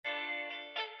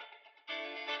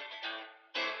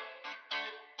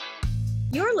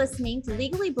You're listening to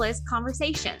Legally Bliss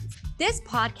Conversations. This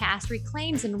podcast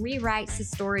reclaims and rewrites the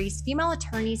stories female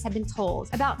attorneys have been told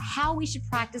about how we should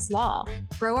practice law,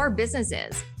 grow our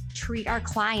businesses, treat our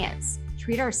clients,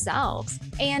 treat ourselves,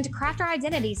 and craft our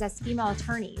identities as female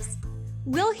attorneys.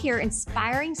 We'll hear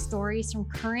inspiring stories from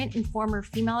current and former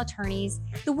female attorneys,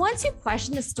 the ones who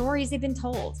question the stories they've been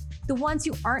told, the ones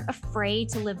who aren't afraid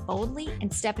to live boldly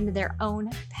and step into their own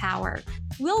power.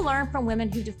 We'll learn from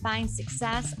women who define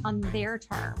success on their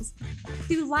terms.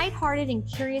 Through lighthearted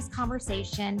and curious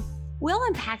conversation, we'll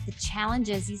unpack the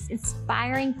challenges these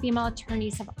inspiring female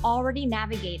attorneys have already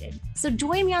navigated. So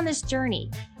join me on this journey.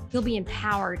 You'll be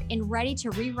empowered and ready to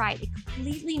rewrite a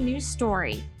completely new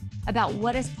story about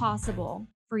what is possible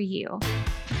for you.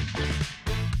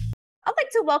 I'd like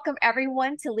to welcome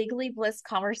everyone to Legally Bliss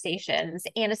Conversations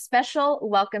and a special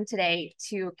welcome today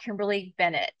to Kimberly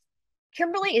Bennett.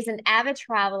 Kimberly is an avid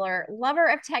traveler, lover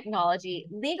of technology,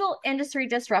 legal industry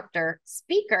disruptor,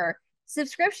 speaker,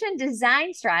 subscription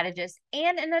design strategist,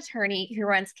 and an attorney who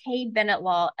runs K. Bennett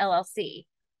Law, LLC,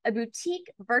 a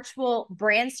boutique virtual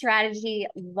brand strategy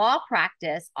law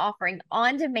practice offering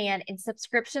on-demand and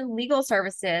subscription legal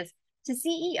services to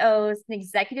CEOs and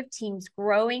executive teams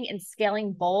growing and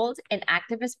scaling bold and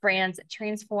activist brands that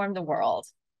transform the world.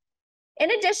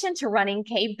 In addition to running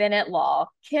K. Bennett Law,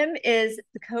 Kim is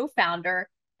the co-founder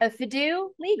of Fidu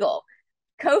Legal,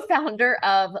 co-founder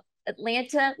of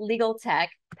Atlanta Legal Tech,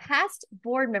 past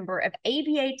board member of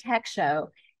ABA Tech Show,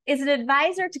 is an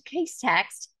advisor to Case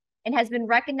Text, and has been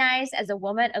recognized as a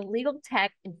woman of legal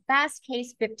tech and Fast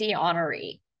Case 50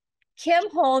 honoree. Kim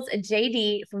holds a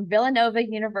JD from Villanova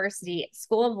University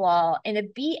School of Law and a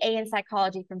BA in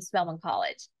psychology from Spelman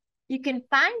College. You can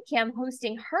find Kim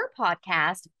hosting her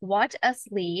podcast, Watch Us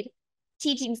Lead,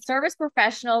 teaching service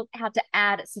professionals how to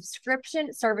add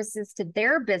subscription services to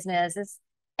their businesses,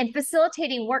 and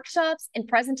facilitating workshops and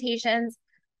presentations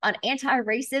on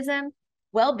anti-racism,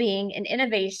 well-being, and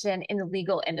innovation in the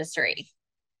legal industry.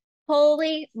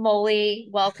 Holy moly,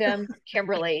 welcome,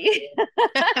 Kimberly.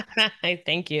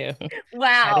 Thank you.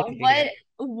 Wow,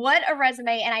 what a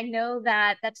resume. And I know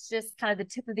that that's just kind of the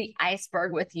tip of the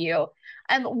iceberg with you.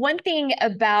 One thing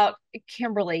about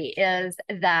Kimberly is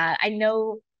that I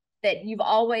know that you've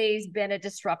always been a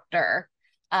disruptor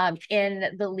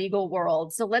in the legal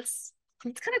world. So let's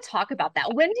kind of talk about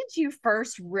that. When did you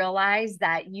first realize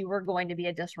that you were going to be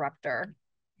a disruptor?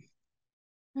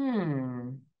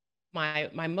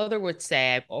 My mother would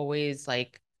say I've always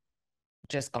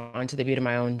just gone to the beat of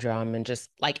my own drum and just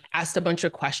asked a bunch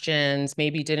of questions,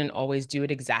 maybe didn't always do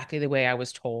it exactly the way I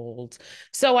was told.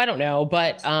 So I don't know,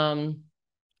 but I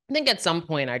think at some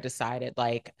point I decided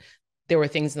there were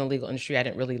things in the legal industry I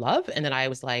didn't really love, and then I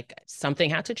was like, something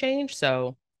had to change.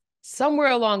 So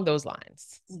somewhere along those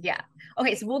lines. Yeah.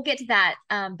 Okay, so we'll get to that.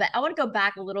 But I want to go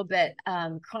back a little bit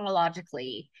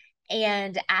chronologically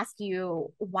and ask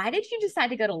you, why did you decide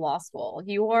to go to law school?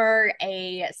 You were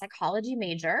a psychology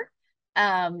major,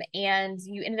 and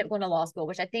you ended up going to law school,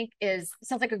 which I think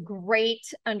sounds like a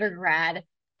great undergrad,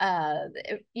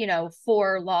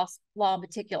 for law in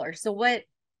particular. So what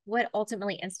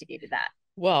ultimately instigated that?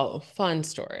 Well, fun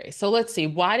story. So let's see.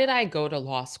 Why did I go to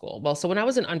law school? Well, so when I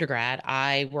was an undergrad,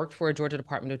 I worked for a Georgia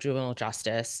Department of Juvenile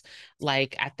Justice,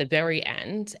 at the very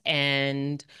end.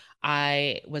 And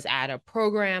I was at a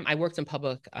program. I worked in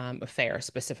public affairs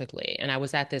specifically. And I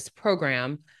was at this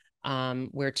program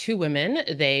where two women,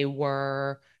 they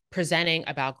were presenting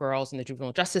about girls in the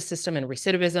juvenile justice system and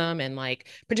recidivism, and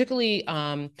particularly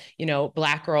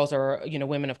Black girls, or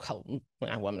women of color.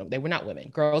 Not women, they were not women,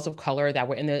 girls of color that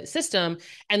were in the system,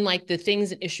 and the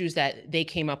things and issues that they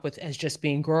came up with as just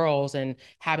being girls and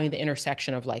having the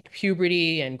intersection of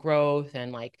puberty and growth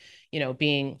and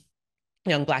being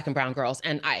young Black and brown girls.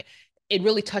 And it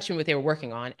really touched me what they were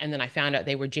working on. And then I found out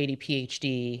they were JD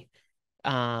PhDs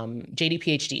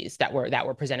that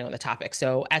were presenting on the topic.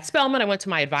 So at Spelman, I went to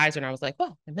my advisor and I was like,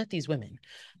 well, I met these women.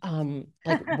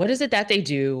 What is it that they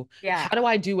do? Yeah. How do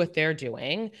I do what they're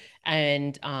doing?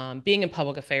 And being in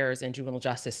public affairs and juvenile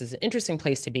justice is an interesting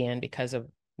place to be in because of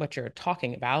what you're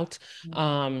talking about.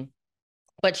 Mm-hmm.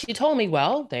 But she told me,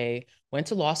 well, they went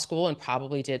to law school and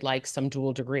probably did some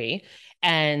dual degree.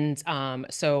 And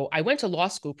so I went to law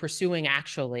school pursuing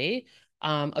actually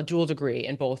a dual degree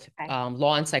in both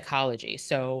law and psychology.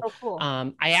 So cool.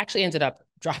 I actually ended up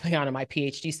dropping out of my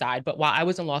PhD side, but while I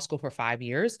was in law school for 5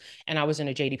 years and I was in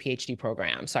a JD PhD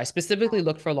program. So I specifically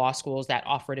looked for law schools that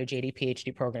offered a JD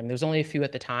PhD program. There was only a few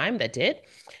at the time that did.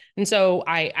 And so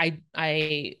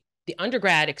the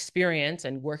undergrad experience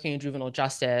and working in juvenile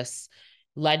justice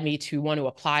led me to want to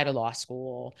apply to law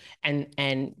school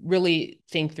and really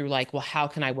think through like, well, how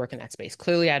can I work in that space?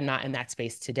 Clearly, I'm not in that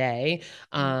space today,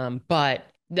 but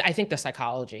I think the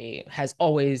psychology has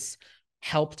always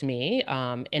helped me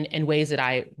in ways that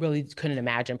I really couldn't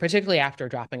imagine, particularly after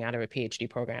dropping out of a PhD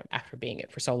program after being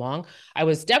it for so long. I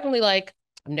was definitely like,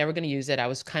 I'm never going to use it. I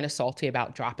was kind of salty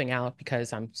about dropping out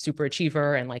because I'm super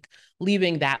achiever and like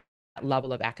leaving that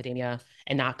level of academia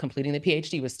and not completing the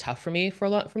PhD was tough for me for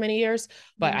many years.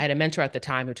 But I Mhm. had a mentor at the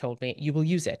time who told me, "You will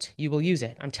use it. You will use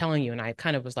it. I'm telling you." And I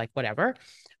kind of was like, "Whatever."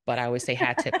 But I always say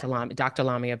hat tip to Dr.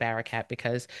 Lamia Barakat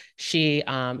because she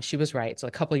was right. So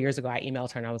a couple of years ago, I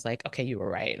emailed her and I was like, "Okay, you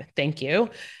were right. Thank you."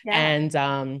 Yeah.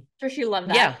 And Sure she loved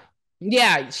that. yeah.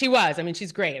 Yeah, she was. I mean,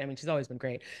 she's great. I mean, she's always been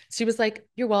great. She was like,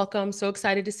 "You're welcome. So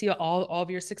excited to see all of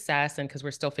your success." And because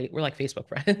we're like Facebook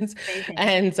friends. Amazing.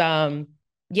 And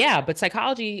yeah, but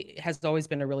psychology has always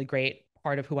been a really great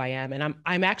part of who I am. And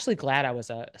I'm actually glad I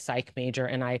was a psych major.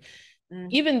 And I Mm.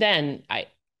 even then I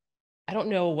don't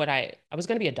know what I was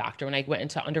going to be a doctor when I went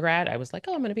into undergrad. I was like,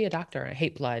 "Oh, I'm going to be a doctor. I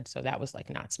hate blood." So that was like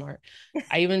not smart.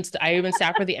 I even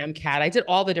sat for the MCAT. I did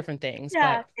all the different things,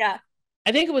 Yeah, but yeah.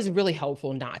 I think it was really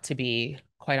helpful not to be,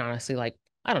 quite honestly, like,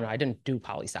 I don't know, I didn't do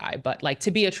poli sci, but like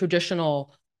to be a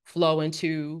traditional flow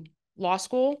into law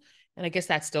school. And I guess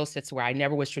that still sits where I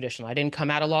never was traditional. I didn't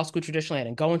come out of law school traditionally. I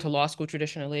didn't go into law school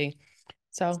traditionally.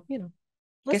 So, I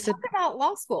Let's guess talk it, about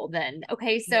law school then.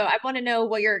 Okay, so yeah. I want to know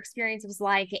what your experience was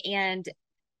like and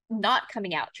not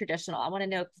coming out traditional. I want to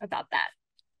know about that.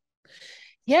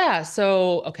 Yeah.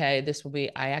 So, okay,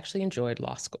 I actually enjoyed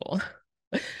law school.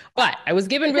 Wow. But I was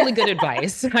given really good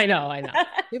advice. I know, I know.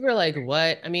 People are like,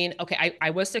 what? I mean, okay, I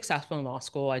was successful in law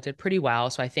school. I did pretty well.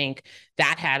 So I think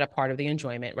that had a part of the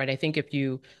enjoyment, right? I think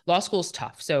law school's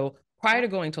tough. So prior Yeah. to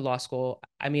going to law school,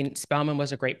 I mean, Spelman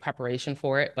was a great preparation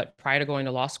for it. But prior to going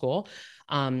to law school,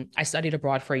 I studied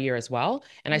abroad for a year as well.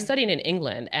 And I Mm. studied in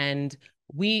England. And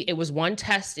it was one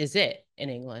test is it in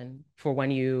England for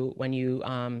when you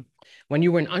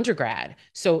were an undergrad.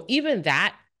 So even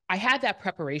that I had that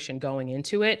preparation going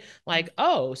into it, like,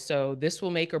 oh, so this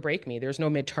will make or break me. There's no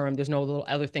midterm, there's no little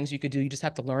other things you could do. You just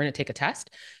have to learn and take a test.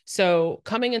 So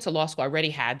coming into law school, I already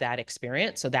had that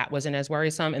experience. So that wasn't as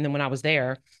worrisome. And then when I was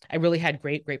there, I really had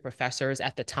great, great professors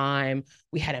at the time.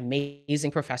 We had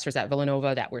amazing professors at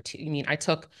Villanova that I mean, I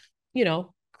took,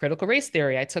 critical race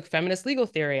theory, I took feminist legal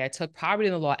theory, I took poverty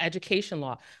in the law, education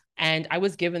law. And I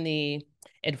was given the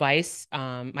advice.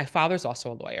 My father's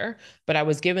also a lawyer, but I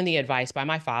was given the advice by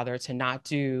my father to not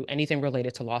do anything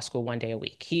related to law school one day a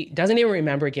week. He doesn't even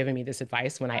remember giving me this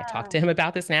advice when I talk to him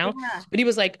about this now, Yeah. but he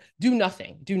was like, do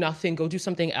nothing, go do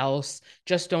something else.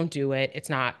 Just don't do it. It's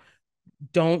not,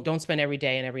 don't spend every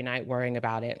day and every night worrying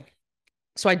about it.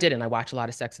 So I didn't. I watched a lot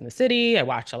of Sex in the City. I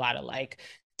watched a lot of like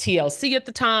TLC at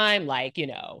the time, like,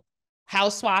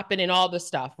 house swapping and all this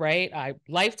stuff, right?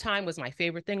 Lifetime was my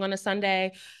favorite thing on a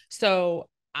Sunday. So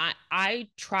I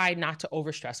tried not to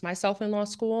overstress myself in law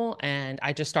school and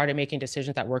I just started making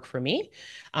decisions that work for me.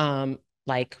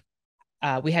 Like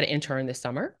we had an intern this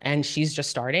summer and she's just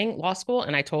starting law school.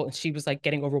 And she was like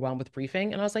getting overwhelmed with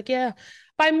briefing. And I was like, yeah,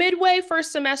 by midway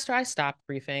first semester, I stopped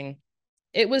briefing.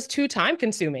 It was too time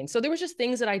consuming. So there was just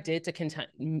things that I did to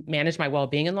manage my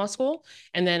well-being in law school.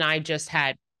 And then I just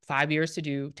had 5 years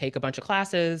to take a bunch of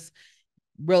classes,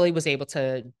 really was able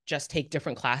to just take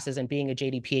different classes. And being a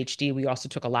JD PhD, we also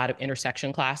took a lot of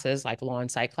intersection classes, like law and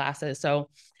psych classes. So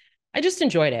I just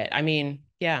enjoyed it. I mean,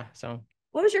 yeah. So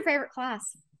What was your favorite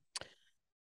class?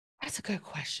 that's a good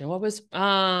question. What was,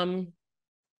 I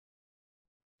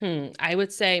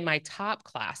would say my top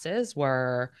classes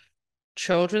were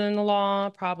children in the law,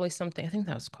 probably something. I think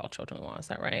that was called children in the law. Is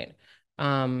that right?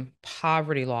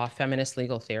 Poverty law, feminist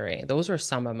legal theory. Those are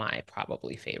some of my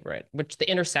probably favorite, which the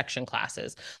intersection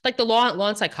classes, like the law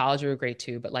and psychology were great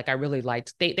too, but like I really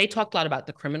liked, they talked a lot about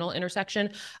the criminal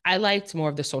intersection. I liked more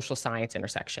of the social science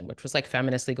intersection, which was like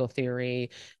feminist legal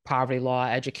theory, poverty law,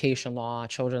 education law,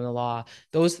 children in the law.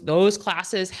 Those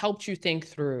classes helped you think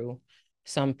through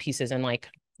some pieces. And like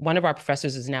one of our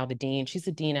professors is now the dean. She's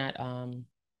the dean at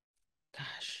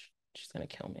gosh, she's gonna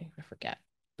kill me. I forget.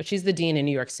 But she's the dean in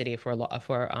New York City for a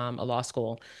law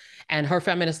school, and her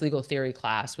feminist legal theory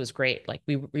class was great. Like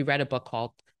we read a book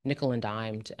called Nickel and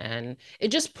Dimed, and it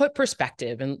just put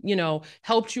perspective and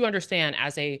helped you understand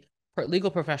as a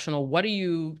legal professional what are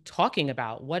you talking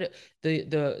about, what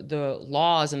the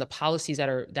laws and the policies that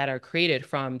are created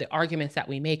from the arguments that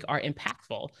we make are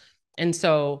impactful, and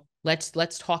so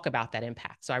let's talk about that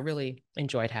impact. So I really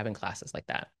enjoyed having classes like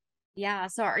that. Yeah.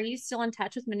 So are you still in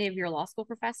touch with many of your law school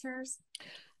professors?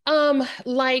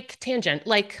 Like tangent,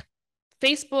 like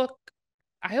Facebook.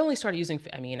 I only started using,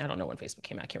 I mean, I don't know when Facebook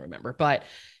came out, I can't remember, but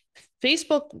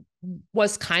Facebook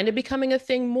was kind of becoming a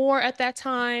thing more at that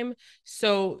time.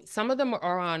 So some of them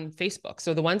are on Facebook.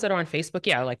 So the ones that are on Facebook,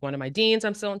 yeah, like one of my deans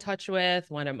I'm still in touch with,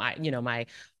 one of my,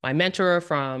 my mentor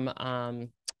from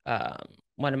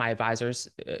one of my advisors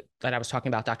that I was talking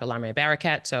about, Dr. Lamia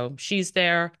Barakat. So she's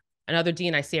there. Another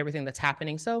dean, I see everything that's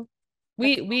happening. So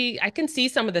That's I can see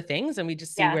some of the things and we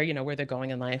just see yeah, where, where they're going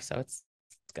in life. So it's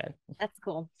good. that's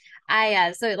cool.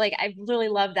 So like I really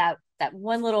love that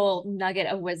one little nugget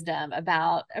of wisdom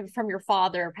about from your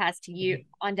father passed to you Mhm.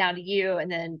 on down to you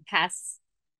and then pass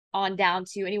on down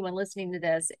to anyone listening to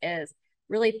this is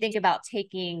really think about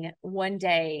taking one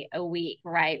day a week,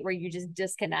 right? Where you just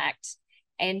disconnect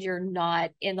and you're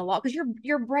not in the law because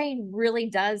your brain really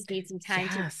does need some time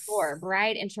to Yes. absorb,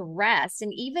 right? And to rest.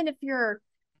 And even if you're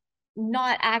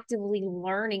not actively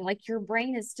learning, like your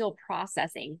brain is still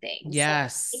processing things. So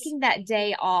Yes. taking that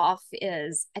day off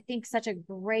is, I think, such a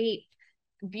great,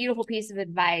 beautiful piece of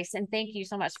advice. And thank you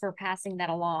so much for passing that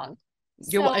along.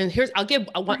 So And I'll give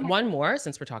go ahead. one more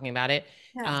since we're talking about it.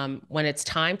 Yeah. When it's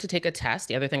time to take a test,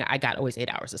 the other thing, I got always 8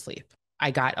 hours of sleep. I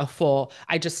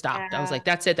just stopped. I was Yeah. like,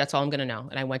 that's it. That's all I'm going to know.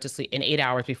 And I went to sleep in 8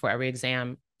 hours before every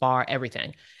exam, bar,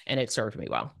 everything. And it served me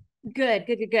well. Good,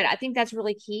 good, good, good. I think that's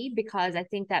really key because I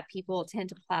think that people tend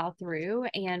to plow through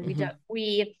and Hmm.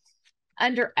 we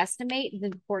underestimate the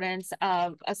importance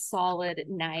of a solid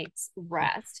night's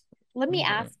rest. Let me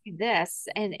Hmm. ask you this,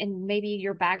 and maybe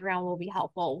your background will be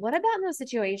helpful. What about in those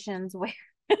situations where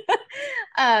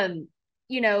um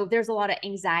there's a lot of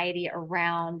anxiety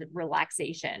around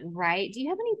relaxation, right? Do you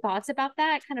have any thoughts about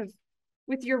that kind of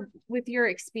with your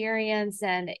experience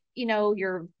and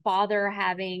your father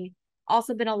having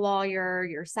also been a lawyer,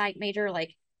 your psych major?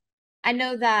 Like I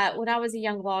know that when I was a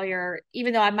young lawyer,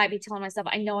 even though I might be telling myself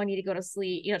I know I need to go to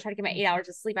sleep, try to get my 8 hours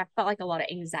of sleep, I felt like a lot of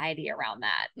anxiety around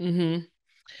that. Hmm.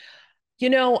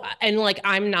 And like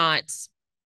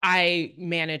I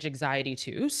manage anxiety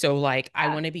too. So like I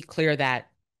Yeah, want to be clear that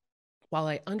while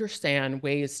I understand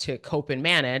ways to cope and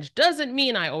manage, doesn't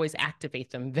mean I always activate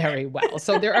them very well.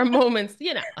 So there are moments,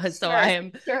 so I sure,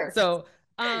 am, sure. so,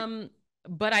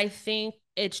 but I think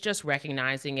it's just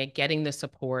recognizing it, getting the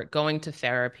support, going to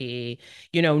therapy,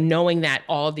 knowing that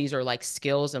all of these are like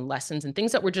skills and lessons and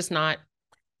things that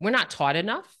we're not taught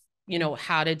enough, Mm.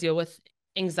 how to deal with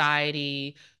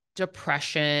anxiety,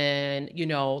 depression,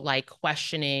 like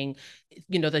questioning,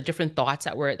 the different thoughts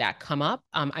that come up.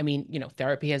 I mean,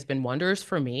 therapy has been wonders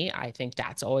for me. I think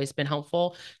that's always been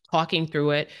helpful, talking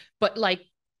through it. But like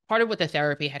part of what the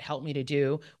therapy had helped me to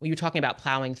do when you're talking about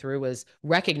plowing through was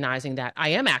recognizing that I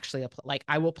am actually like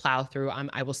I will plow through.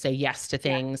 I will say yes to Yeah,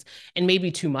 things, and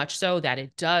maybe too much so that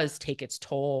it does take its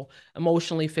toll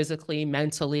emotionally, physically,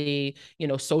 mentally,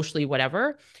 socially,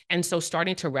 whatever. And so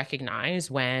starting to recognize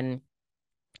when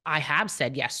I have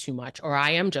said yes too much, or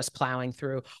I am just plowing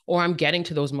through, or I'm getting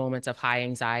to those moments of high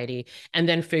anxiety, and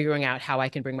then figuring out how I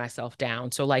can bring myself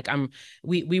down. So like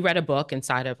we read a book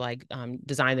inside of like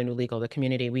Design the New Legal, the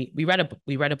community. We read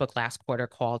a book last quarter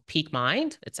called Peak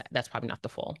Mind. That's probably not the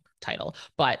full title,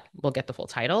 but we'll get the full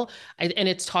title. And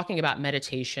it's talking about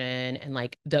meditation and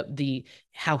like the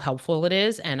how helpful it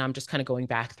is. And I'm just kind of going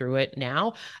back through it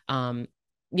now. Um,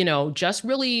 just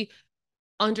really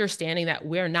understanding that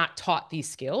we're not taught these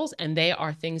skills and they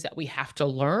are things that we have to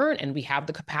learn, and we have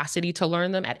the capacity to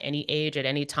learn them at any age, at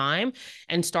any time,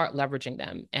 and start leveraging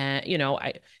them. And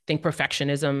I think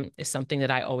perfectionism is something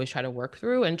that I always try to work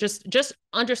through, and just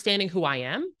understanding who I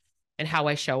am and how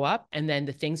I show up, and then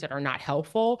the things that are not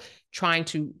helpful, trying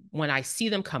to, when I see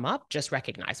them come up, just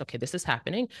recognize, okay, this is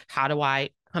happening, how do I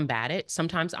combat it?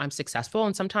 Sometimes I'm successful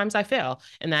and sometimes I fail,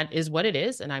 and that is what it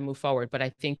is, and I move forward. But I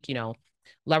think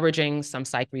leveraging some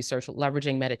psych research,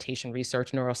 leveraging meditation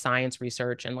research, neuroscience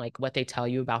research, and like what they tell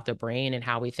you about the brain and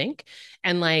how we think,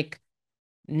 and like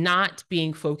not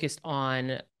being focused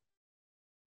on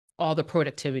all the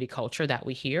productivity culture that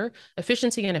we hear,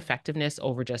 efficiency and effectiveness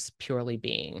over just purely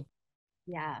being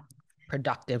yeah,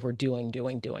 productive or doing,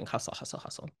 hustle, hustle,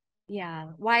 hustle. yeah.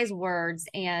 Wise words.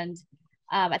 And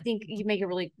I think you make a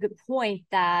really good point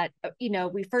that,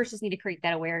 we first just need to create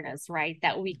that awareness, right?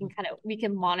 That we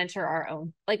can monitor our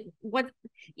own, like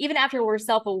even after we're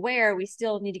self aware, we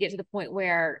still need to get to the point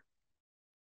where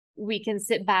we can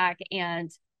sit back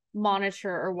and monitor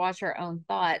or watch our own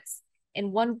thoughts.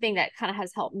 And one thing that kind of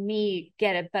has helped me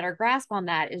get a better grasp on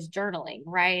that is journaling,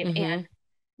 right? And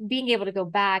Mm-hmm. being able to go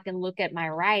back and look at my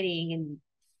writing and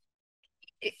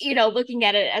looking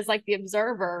at it as like the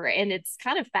observer, and it's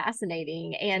kind of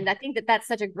fascinating. And I think that that's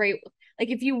such a great, like,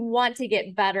 if you want to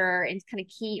get better and kind of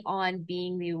key on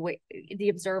being the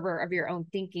observer of your own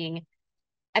thinking,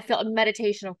 I feel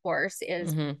meditation, of course,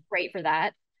 is Hmm. great for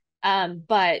that.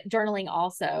 But journaling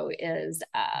also is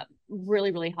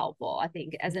really, really helpful, I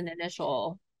think, as an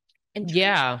initial entry.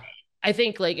 Yeah. I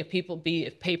think like if people be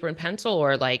if paper and pencil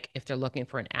or like if they're looking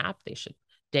for an app, they should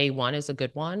day one is a good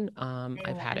one. Day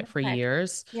I've had one. it for Okay.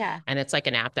 years Yeah. and it's like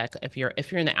an app that if you're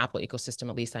in the Apple ecosystem,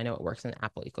 at least I know it works in the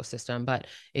Apple ecosystem, but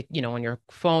it, on your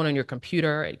phone, on your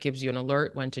computer, it gives you an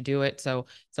alert when to do it. So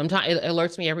sometimes it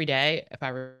alerts me every day. If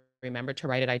I remember to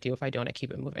write it, I do. If I don't, I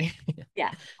keep it moving.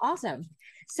 Yeah. Awesome.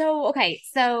 So, okay.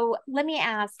 So let me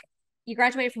ask, you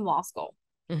graduated from law school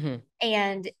Hmm.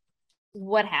 and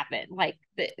what happened? Like,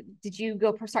 did you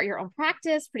go start your own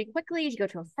practice pretty quickly? Did you go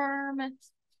to a firm?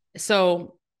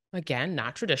 So again,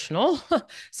 not traditional.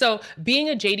 So being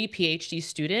a JD PhD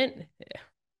student,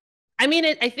 I mean,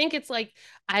 I think it's like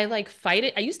I like fight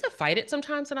it. I used to fight it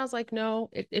sometimes, and I was like, no,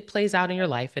 it plays out in your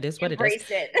life. It is what it is.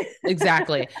 Embrace it.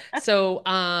 Exactly. So,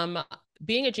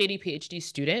 being a JD PhD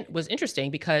student was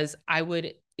interesting because I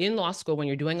would in law school when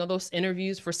you're doing all those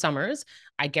interviews for summers,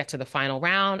 I get to the final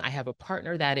round. I have a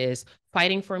partner that is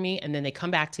fighting for me, and then they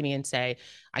come back to me and say,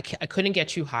 I couldn't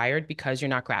get you hired because you're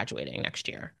not graduating next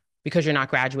year, because you're not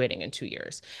graduating in 2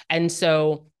 years. And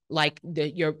so like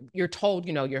you're told,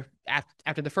 you're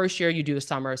after the first year you do a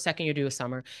summer, second year do a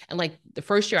summer. And like the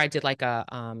first year I did like a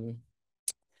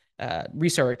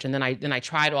research, and then I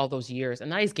tried all those years,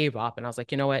 and then I just gave up, and I was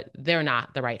like, you know what, they're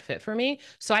not the right fit for me.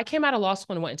 So I came out of law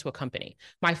school and went into a company.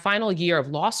 My final year of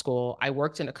law school, I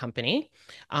worked in a company,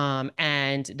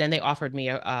 and then they offered me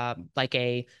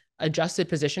a adjusted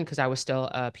position because I was still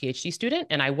a PhD student,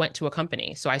 and I went to a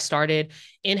company. So I started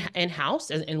in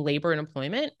house in labor and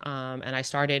employment, and I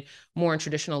started more in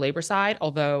traditional labor side,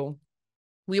 although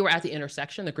we were at the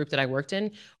intersection. The group that I worked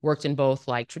in both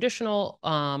like traditional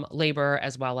labor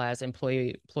as well as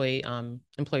employee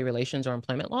relations or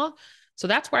employment law. So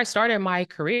that's where I started my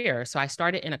career. So I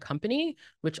started in a company,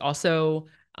 which also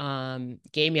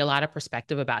gave me a lot of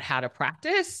perspective about how to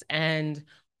practice and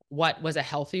what was a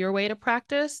healthier way to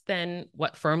practice than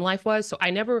what firm life was. So I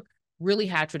never really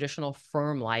had traditional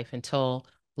firm life until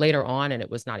later on, and it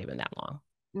was not even that long.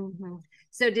 Hmm.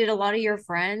 So, did a lot of your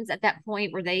friends at that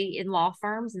point were they in law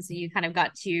firms, and so you kind of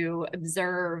got to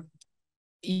observe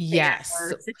Yes.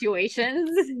 their situations?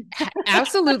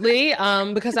 Absolutely.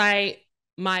 Because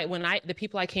the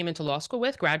people I came into law school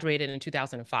with graduated in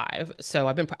 2005. So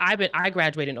I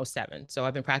graduated in '07. So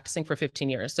I've been practicing for 15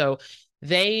 years. So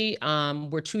they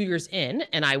were 2 years in,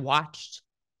 and I watched.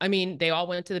 I mean, they all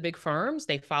went to the big firms.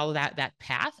 They followed that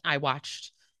path. I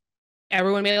watched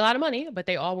everyone made a lot of money, but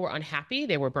they all were unhappy.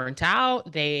 They were burnt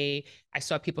out. I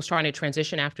saw people trying to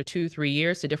transition after 2, 3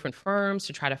 years to different firms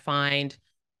to try to find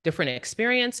different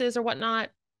experiences or whatnot.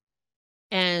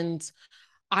 And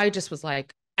I just was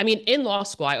like, I mean, in law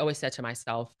school, I always said to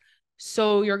myself,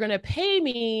 so you're going to pay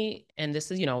me, and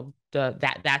this is,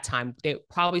 that time, they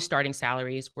probably starting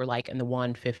salaries were like in the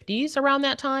 150s around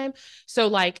that time. So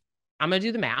like, I'm going to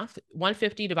do the math,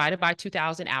 150 divided by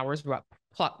 2000 hours,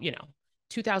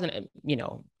 2000,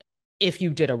 if you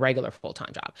did a regular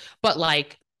full-time job. But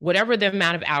like, whatever the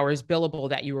amount of hours billable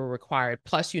that you were required,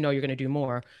 plus, you're going to do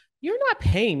more, you're not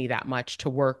paying me that much to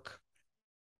work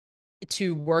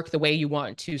the way you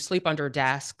want, to sleep under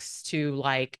desks, to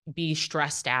like be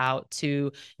stressed out,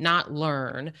 to not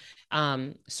learn.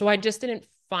 So I just didn't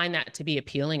find that to be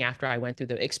appealing after I went through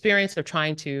the experience of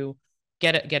trying to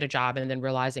get a job and then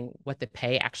realizing what the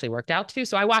pay actually worked out to.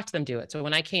 So I watched them do it. So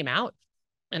when I came out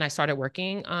and I started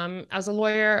working as a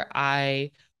lawyer,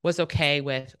 I was okay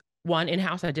with one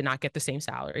in-house. I did not get the same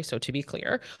salary, so to be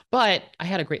clear, but I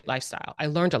had a great lifestyle. I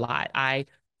learned a lot. I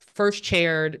first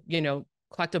chaired,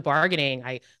 collective bargaining.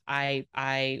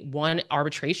 I won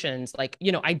arbitrations. Like,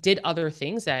 I did other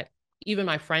things that even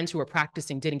my friends who were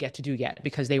practicing didn't get to do yet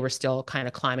because they were still kind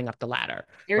of climbing up the ladder,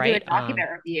 You're doing right? document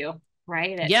review,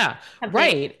 right? At Yeah, something,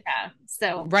 right. yeah.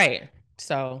 So, Right.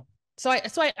 So,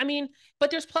 I mean, but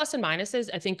there's plus and minuses.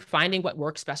 I think finding what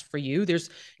works best for you.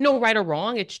 There's no right or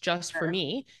wrong. It's just for sure.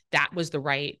 me, that was the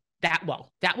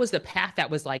path that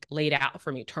was like laid out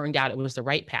for me. Turned out it was the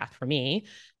right path for me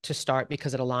to start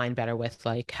because it aligned better with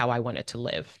like how I wanted to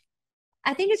live.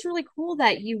 I think it's really cool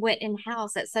that you went in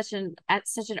house at such an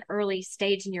early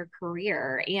stage in your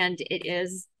career, and it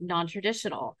is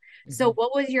non-traditional. So, Mhm.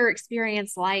 what was your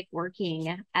experience like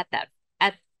working at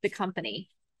the company?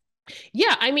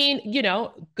 Yeah, I mean,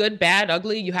 good, bad,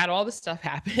 ugly, you had all this stuff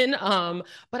happen.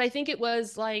 But I think it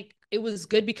was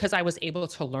good because I was able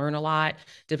to learn a lot,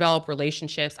 develop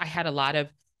relationships. I had a lot of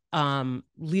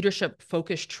leadership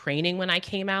focused training when I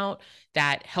came out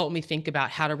that helped me think about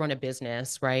how to run a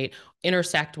business, right?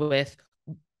 Intersect with,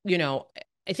 you know,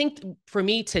 I think for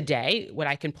me today, what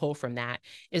I can pull from that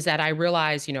is that I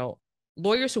realize,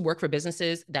 lawyers who work for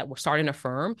businesses that were starting a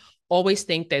firm always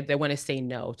think that they want to say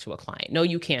no to a client. No,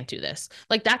 you can't do this.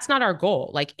 Like that's not our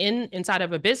goal. Like inside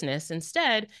of a business,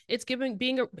 instead, it's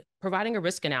providing a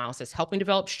risk analysis, helping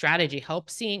develop strategy, help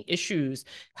seeing issues,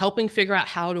 helping figure out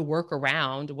how to work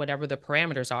around whatever the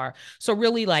parameters are. So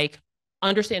really like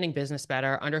understanding business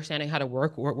better, understanding how to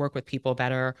work with people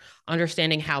better,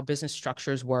 understanding how business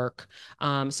structures work.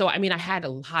 So I mean, I had a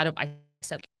lot of, I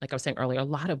said, like I was saying earlier, a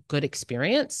lot of good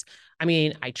experience. I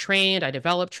mean, I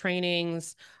developed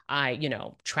trainings,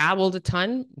 traveled a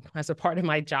ton as a part of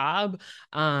my job.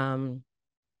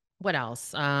 What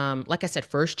else? Like I said,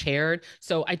 first chaired.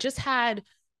 So I just had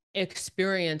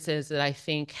experiences that I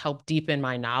think help deepen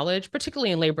my knowledge, particularly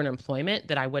in labor and employment,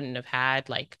 that I wouldn't have had,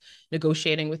 like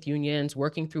negotiating with unions,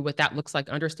 working through what that looks like,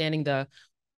 understanding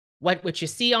what you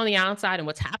see on the outside and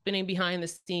what's happening behind the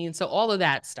scenes. So all of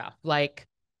that stuff, like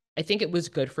I think it was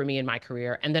good for me in my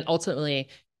career. And then ultimately,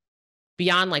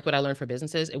 beyond like what I learned for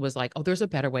businesses, it was like, oh, there's a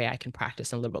better way I can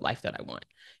practice and live a life that I want,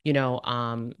 you know?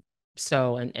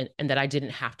 So and that I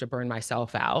didn't have to burn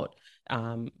myself out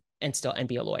and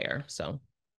be a lawyer. So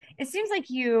It seems like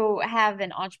you have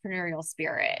an entrepreneurial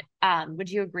spirit. Would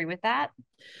you agree with that?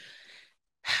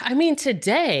 I mean,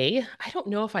 today, I don't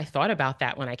know if I thought about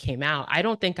that when I came out. I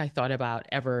don't think I thought about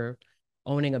ever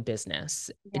owning a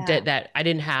business Yeah. that I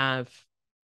didn't have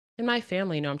in my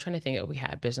family. I'm trying to think that we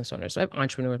had business owners. So I have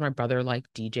entrepreneurs. My brother like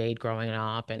DJ'd growing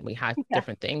up and we had Yeah.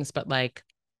 different things, but like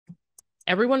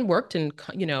everyone worked in,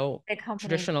 Big company.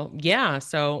 traditional. Yeah.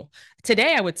 So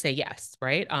today I would say yes.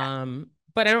 Right.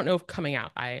 But I don't know if coming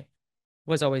out, I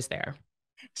was always there.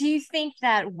 Do you think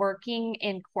that working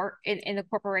in the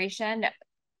corporation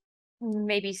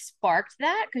maybe sparked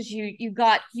that because you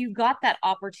got that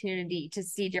opportunity to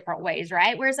see different ways,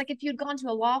 right? Whereas like if you'd gone to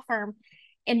a law firm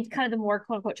in kind of the more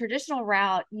quote unquote traditional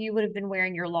route, you would have been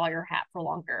wearing your lawyer hat for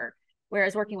longer.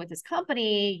 Whereas working with this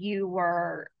company, you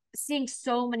were seeing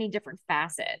so many different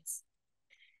facets.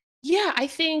 Yeah, I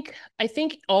think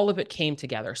all of it came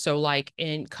together. So like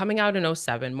in coming out in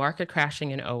 '07, market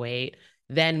crashing in '08,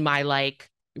 then my like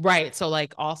right, so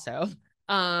like also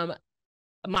um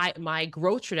my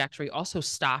growth trajectory also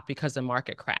stopped because the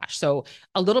market crash. So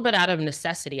a little bit out of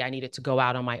necessity, I needed to go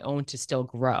out on my own to still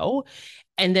grow.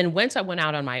 And then once I went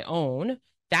out on my own,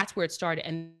 that's where it started.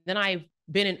 And then I've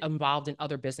been involved in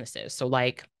other businesses. So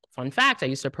like fun fact, I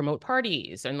used to promote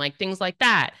parties and like things like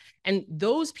that. And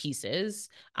those pieces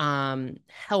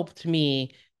helped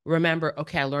me remember,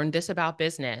 okay, I learned this about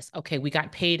business. Okay, we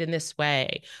got paid in this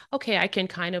way. Okay, I can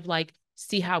kind of like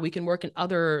see how we can work in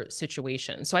other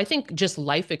situations. So I think just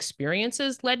life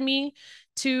experiences led me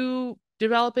to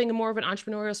developing a more of an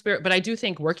entrepreneurial spirit. But I do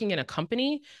think working in a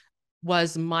company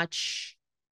was much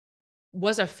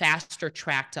was a faster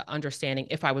track to understanding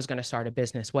if I was going to start a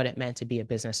business, what it meant to be a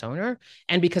business owner.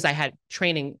 And because I had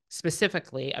training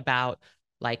specifically about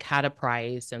like how to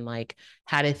price and like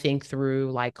how to think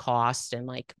through like cost and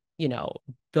like,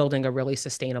 building a really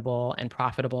sustainable and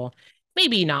profitable,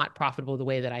 maybe not profitable the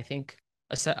way that I think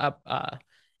a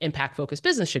impact focused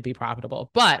business should be profitable,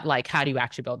 but like how do you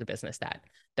actually build a business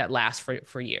that lasts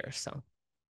for years? So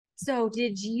So,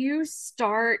 did you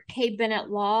start Hey Bennett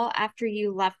Law after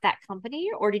you left that company,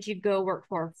 or did you go work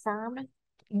for a firm?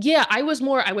 yeah, I was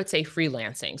more, I would say,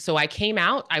 freelancing. So I came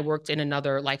out, I worked in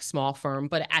another like small firm,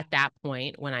 but at that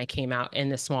point, when I came out in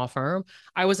the small firm,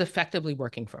 I was effectively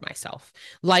working for myself.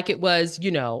 Like it was,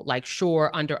 like sure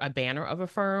under a banner of a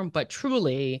firm, but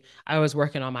truly I was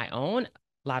working on my own.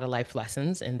 A lot of life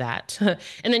lessons in that.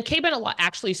 And then K-Ben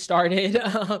actually started.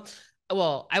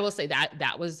 Well, I will say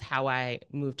that was how I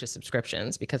moved to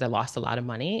subscriptions because I lost a lot of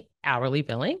money hourly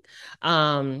billing.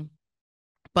 Um,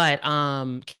 but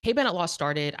K Bennett Law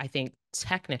started, I think,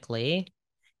 technically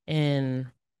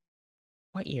in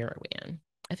what year are we in?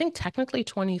 I think technically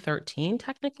 2013,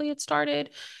 technically it started.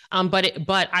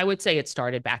 But I would say it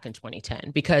started back in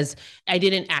 2010 because I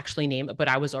didn't actually name it, but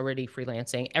I was already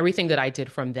freelancing. Everything that I did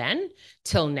from then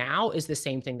till now is the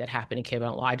same thing that happened in K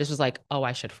Bennett Law. I just was like, oh,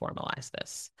 I should formalize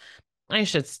this. I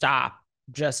should stop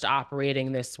just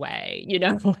operating this way,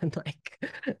 and like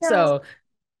So, so.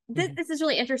 this, Mhm. this is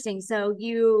really interesting. So,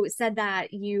 you said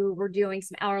that you were doing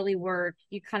some hourly work.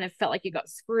 You kind of felt like you got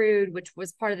screwed, which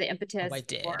was part of the Oh, I impetus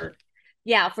did. for,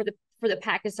 yeah, for the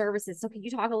package services. So, can you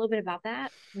talk a little bit about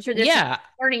that? I'm sure there's some Yeah.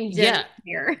 learning gems Yeah.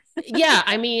 here. Yeah,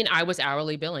 I mean, I was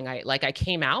hourly billing. I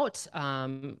came out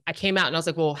and I was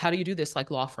like, well, how do you do this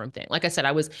like law firm thing? Like I said,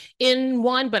 I was in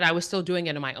one, but I was still doing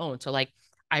it on my own. So like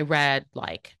I read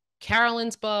like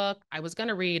Carolyn's book. I was going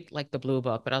to read like the blue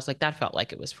book, but I was like, that felt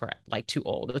like it was for like too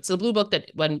old. It's the blue book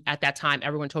that when at that time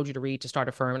everyone told you to read to start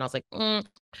a firm. And I was like, I'm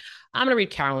going to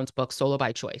read Carolyn's book, Solo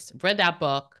by Choice. Read that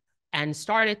book and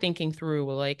started thinking through,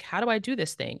 well, like, how do I do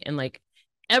this thing? And like,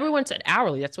 everyone said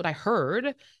hourly. That's what I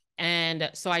heard. And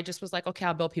so I just was like, okay,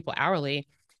 I'll bill people hourly.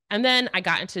 And then I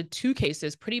got into two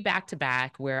cases pretty back to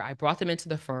back where I brought them into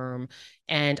the firm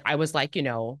and I was like,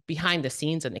 behind the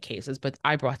scenes in the cases, but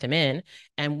I brought them in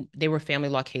and they were family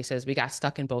law cases. We got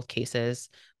stuck in both cases.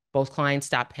 Both clients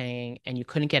stopped paying and you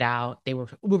couldn't get out. They were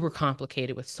uber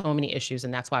complicated with so many issues,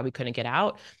 and that's why we couldn't get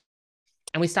out.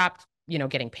 And we stopped,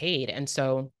 getting paid. And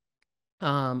so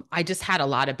I just had a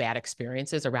lot of bad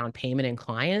experiences around payment and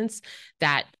clients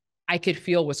that I could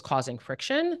feel was causing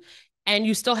friction. And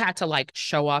you still had to like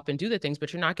show up and do the things,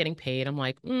 but you're not getting paid. I'm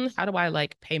like, how do I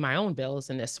like pay my own bills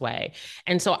in this way?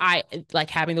 And so I like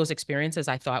having those experiences,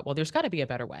 I thought, well, there's got to be a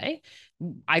better way.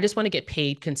 I just want to get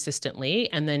paid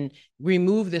consistently and then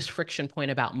remove this friction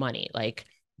point about money, like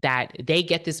that they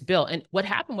get this bill. And what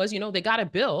happened was, they got a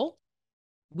bill.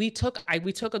 We took a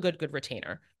good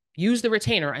retainer, use the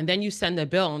retainer, and then you send the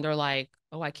bill and they're like,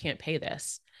 oh, I can't pay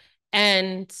this.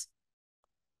 And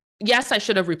yes, I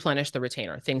should have replenished the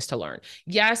retainer, things to learn.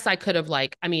 Yes, I could have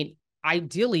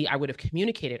ideally I would have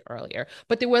communicated earlier,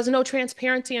 but there was no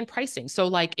transparency in pricing. So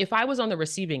like if I was on the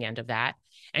receiving end of that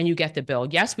and you get the bill,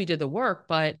 yes, we did the work,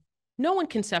 but no one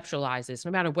conceptualizes, no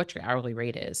matter what your hourly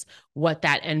rate is, what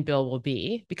that end bill will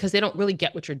be because they don't really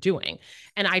get what you're doing.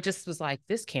 And I just was like,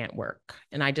 this can't work.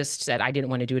 And I just said I didn't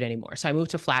want to do it anymore. So I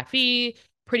moved to flat fee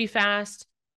pretty fast,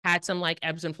 had some like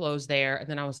ebbs and flows there. And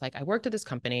then I was like, I worked at this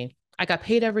company. I got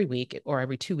paid every week or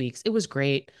every 2 weeks. It was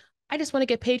great. I just want to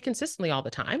get paid consistently all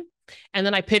the time. And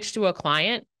then I pitched to a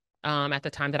client at the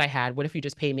time that I had, what if you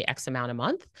just pay me X amount a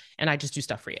month and I just do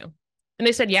stuff for you? And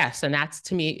they said yes. And that's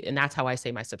to me, and that's how I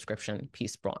say my subscription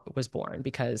piece was born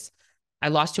because I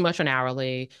lost too much on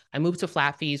hourly. I moved to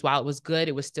flat fees. While it was good,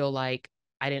 it was still like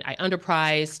I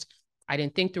underpriced. I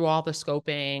didn't think through all the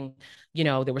scoping.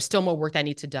 There was still more work that I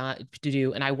need to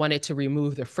do. And I wanted to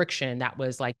remove the friction that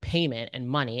was like payment and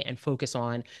money and focus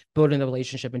on building the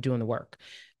relationship and doing the work.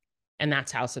 And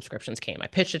that's how subscriptions came. I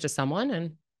pitched it to someone and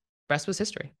the rest was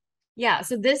history. Yeah.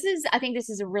 So I think this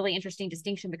is a really interesting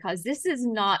distinction because this is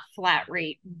not flat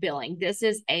rate billing. This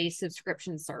is a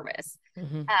subscription service.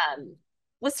 Mm-hmm.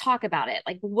 Let's talk about it.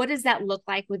 Like, what does that look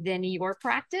like within your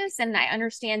practice? And I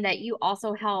understand that you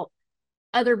also help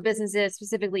other businesses,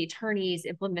 specifically attorneys,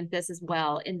 implement this as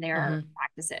well in their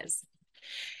practices.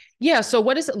 Yeah. So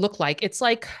what does it look like? It's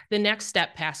like the next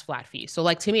step past flat fees. So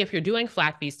like to me, if you're doing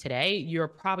flat fees today, you're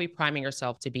probably priming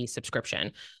yourself to be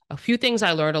subscription. A few things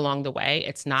I learned along the way,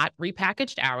 it's not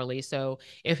repackaged hourly. So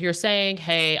if you're saying,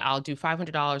 hey, I'll do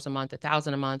 $500 a month,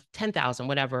 1,000 a month, 10,000,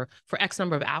 whatever, for X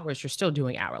number of hours, you're still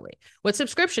doing hourly. What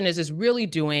subscription is really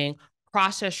doing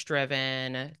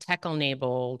process-driven,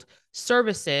 tech-enabled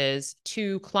services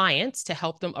to clients to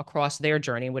help them across their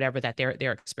journey, whatever that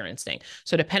they're experiencing.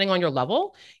 So depending on your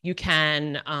level, you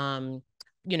can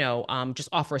just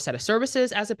offer a set of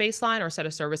services as a baseline or a set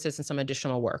of services and some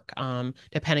additional work,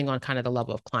 depending on kind of the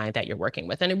level of client that you're working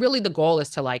with. And really the goal is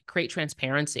to like create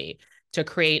transparency, to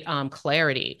create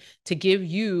clarity, to give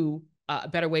you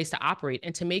better ways to operate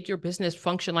and to make your business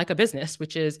function like a business,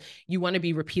 which is you want to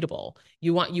be repeatable.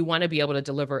 You want to be able to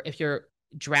deliver. If you're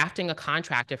drafting a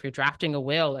contract, if you're drafting a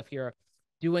will, if you're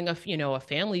doing a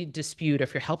family dispute,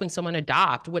 if you're helping someone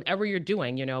adopt, whatever you're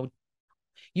doing,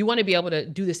 you want to be able to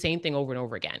do the same thing over and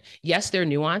over again. Yes, there are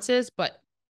nuances, but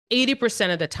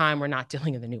 80% of the time we're not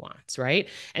dealing in the nuance, right?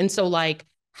 And so like,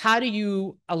 how do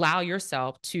you allow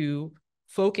yourself to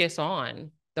focus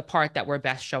on the part that we're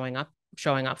best showing up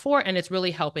for? And it's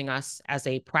really helping us as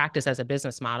a practice, as a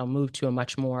business model, move to a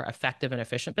much more effective and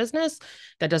efficient business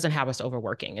that doesn't have us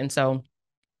overworking. And so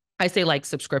I say like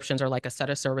subscriptions are like a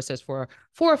set of services for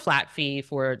a flat fee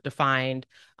for a defined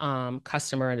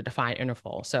customer and a defined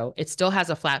interval. So it still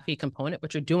has a flat fee component,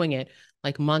 but you're doing it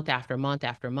like month after month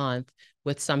after month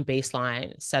with some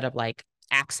baseline set of like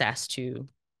access to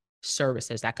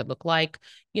services. That could look like,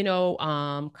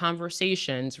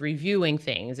 conversations, reviewing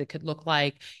things. It could look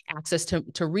like access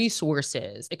to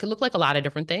resources. It could look like a lot of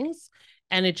different things.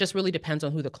 And it just really depends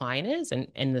on who the client is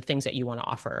and the things that you want to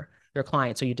offer your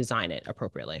client so you design it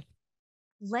appropriately.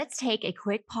 Let's take a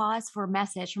quick pause for a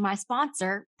message from my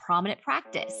sponsor, Prominent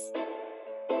Practice.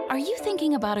 Are you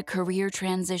thinking about a career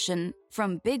transition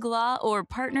from big law or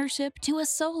partnership to a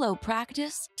solo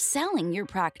practice, selling your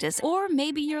practice, or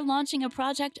maybe you're launching a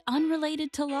project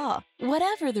unrelated to law?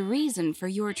 Whatever the reason for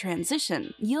your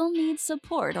transition, you'll need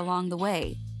support along the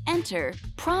way. Enter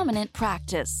Prominent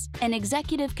Practice, an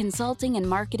executive consulting and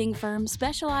marketing firm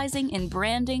specializing in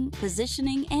branding,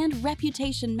 positioning, and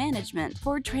reputation management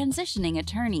for transitioning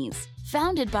attorneys.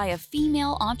 Founded by a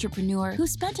female entrepreneur who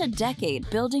spent a decade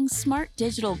building smart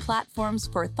digital platforms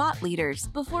for thought leaders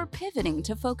before pivoting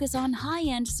to focus on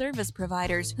high-end service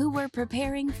providers who were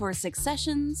preparing for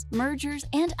successions, mergers,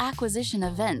 and acquisition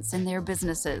events in their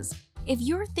businesses. If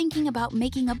you're thinking about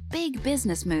making a big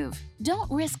business move,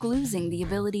 don't risk losing the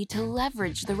ability to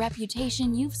leverage the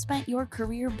reputation you've spent your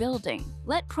career building.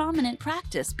 Let Prominent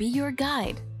Practice be your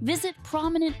guide. Visit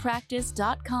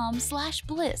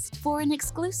prominentpractice.com/bliss for an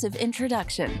exclusive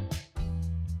introduction.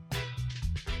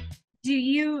 Do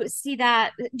you see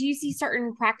that? Do you see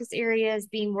certain practice areas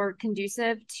being more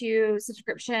conducive to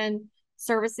subscription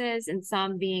services and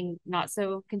some being not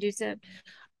so conducive?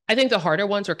 I think the harder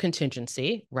ones are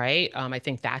contingency, right? I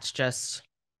think that's just,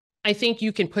 I think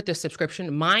you can put the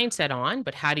subscription mindset on,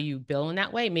 but how do you bill in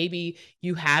that way? Maybe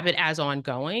you have it as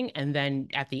ongoing, and then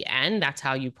at the end, that's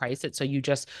how you price it. So you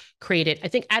just create it. I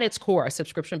think at its core, a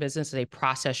subscription business is a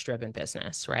process-driven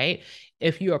business, right?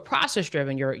 If you are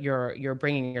process-driven, you're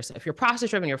bringing yourself. If you're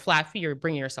process-driven, you're flat fee, you're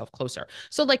bringing yourself closer.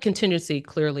 So like contingency,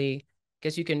 clearly,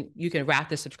 because you can wrap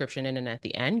the subscription in and at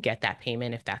the end get that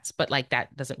payment if that's, but like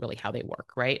that doesn't really how they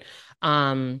work, right?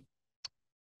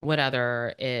 What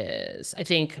other is, I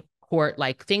think court,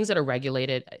 like things that are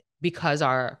regulated because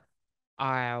our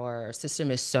system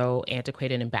is so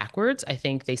antiquated and backwards, I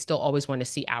think they still always want to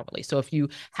see hourly. So if you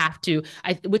have to,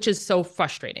 which is so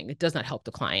frustrating, it does not help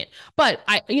the client. But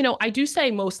I do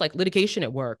say most like litigation,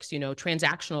 it works,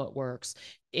 transactional, it works.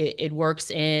 It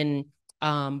works in,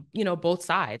 both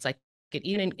sides, like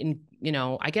even in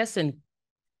I guess in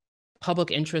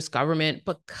public interest government,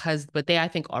 but they, I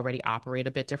think, already operate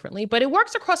a bit differently, but it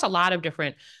works across a lot of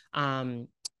different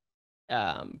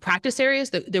practice areas.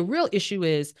 The real issue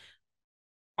is,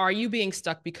 are you being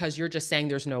stuck because you're just saying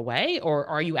there's no way, or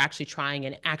are you actually trying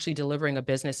and actually delivering a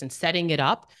business and setting it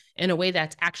up in a way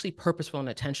that's actually purposeful and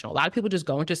intentional? A lot of people just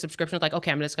go into subscriptions like,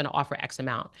 okay, I'm just going to offer X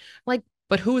amount. Like,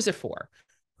 but who is it for?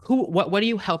 What are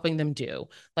you helping them do?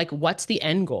 Like, what's the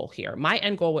end goal here? My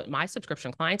end goal with my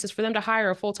subscription clients is for them to hire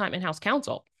a full-time in-house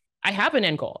counsel. I have an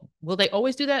end goal. Will they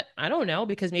always do that? I don't know,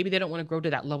 because maybe they don't want to grow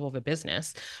to that level of a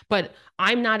business, but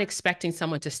I'm not expecting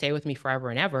someone to stay with me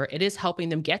forever and ever. It is helping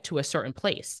them get to a certain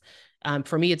place.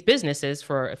 For me, it's businesses.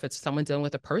 If it's someone dealing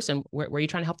with a person, where are you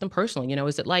trying to help them personally?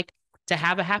 Is it like to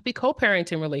have a happy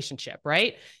co-parenting relationship,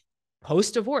 right?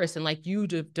 Post-divorce, and like you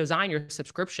design your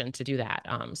subscription to do that.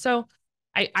 So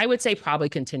I would say probably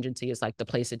contingency is like the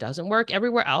place it doesn't work.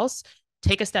 Everywhere else,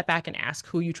 take a step back and ask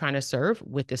who you're trying to serve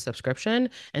with this subscription,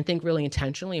 and think really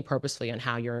intentionally and purposefully on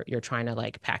how you're trying to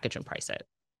like package and price it.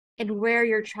 And where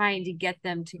you're trying to get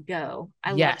them to go. I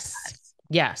love that.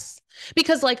 Yes.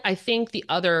 Because like, I think the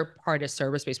other part is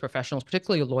service-based professionals,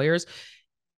 particularly lawyers,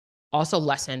 also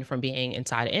lesson from being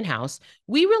inside in-house.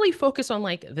 We really focus on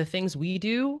like the things we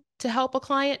do to help a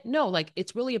client. No, like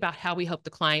it's really about how we help the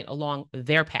client along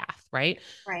their path, right?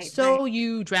 Right. So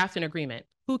you draft an agreement.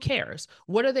 Who cares?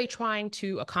 What are they trying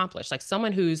to accomplish? Like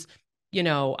someone who's,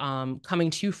 coming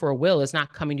to you for a will is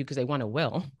not coming to you because they want a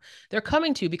will. They're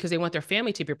coming to you because they want their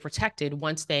family to be protected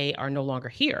once they are no longer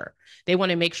here. They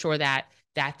want to make sure that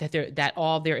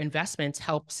all their investments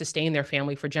help sustain their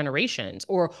family for generations,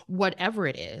 or whatever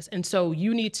it is. And so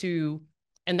you need to,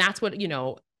 and that's what,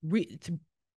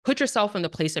 put yourself in the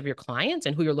place of your clients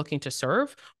and who you're looking to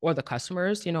serve, or the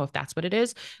customers, if that's what it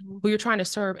is, who you're trying to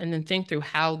serve, and then think through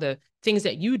how the things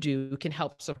that you do can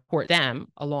help support them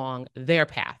along their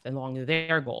path, along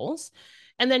their goals.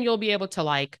 And then you'll be able to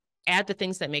like add the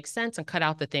things that make sense and cut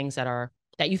out the things that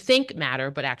you think matter,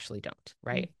 but actually don't,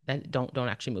 right? That don't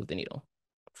actually move the needle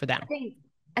for them.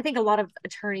 I think a lot of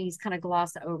attorneys kind of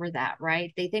gloss over that,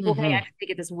 right? They think, okay, I have to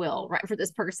get this will right for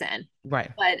this person.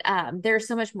 Right. But there's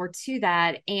so much more to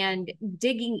that, and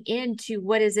digging into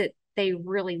what is it they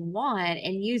really want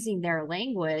and using their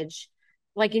language,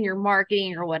 like in your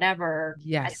marketing or whatever,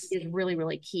 yes, I think is really,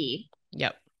 really key.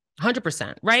 Yep.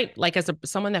 100%. Right. Like as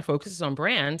someone that focuses on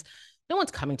brands, no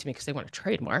one's coming to me because they want a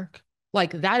trademark.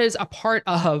 Like that is a part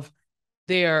of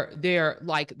their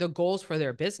like the goals for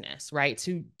their business, right?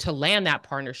 To land that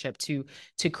partnership, to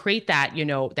create that,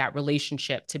 that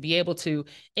relationship, to be able to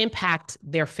impact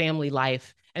their family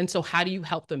life. And so how do you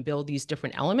help them build these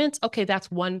different elements? Okay, that's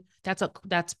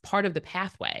part of the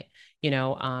pathway,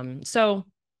 so,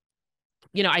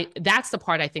 that's the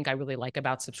part I think I really like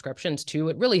about subscriptions too.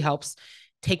 It really helps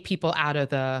take people out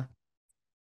of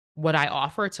what I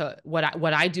offer to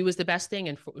what I do is the best thing,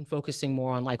 and focusing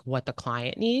more on like what the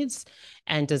client needs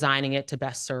and designing it to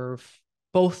best serve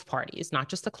both parties, not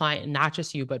just the client, not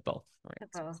just you, but both. Right?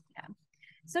 Both, yeah.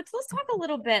 So let's talk a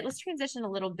little bit, let's transition a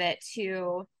little bit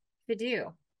to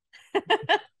Fidu.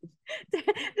 Did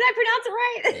I pronounce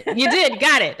it right? You did,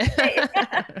 got it.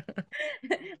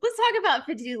 Let's talk about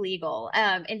Fidu Legal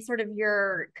and sort of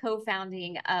your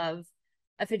co-founding of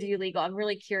Fidu Legal. I'm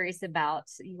really curious about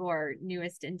your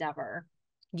newest endeavor.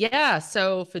 Yeah,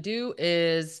 so Fidu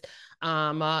is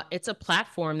it's a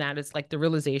platform that is like the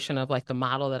realization of like the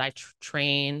model that I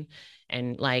train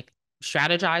and like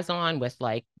strategize on with,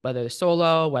 like whether it's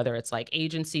solo, whether it's like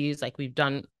agencies, like we've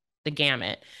done the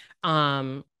gamut.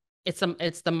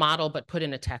 It's the model but put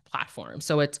in a tech platform.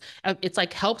 So it's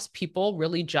like helps people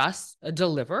really just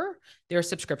deliver their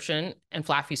subscription and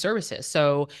flat fee services.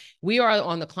 So we are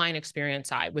on the client experience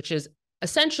side, which is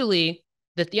essentially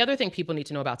that the other thing people need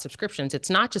to know about subscriptions, it's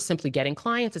not just simply getting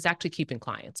clients, it's actually keeping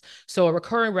clients. So a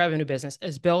recurring revenue business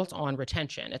is built on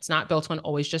retention. It's not built on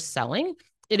always just selling.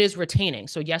 It is retaining.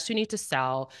 So yes, you need to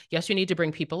sell. Yes, you need to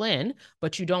bring people in,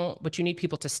 but you need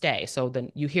people to stay. So then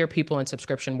you hear people in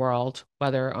subscription world,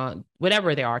 whether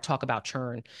whatever they are, talk about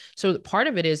churn. So part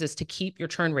of it is to keep your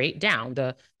churn rate down,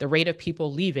 the rate of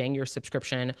people leaving your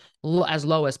subscription as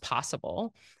low as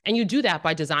possible. And you do that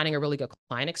by designing a really good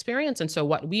client experience. And so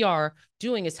what we are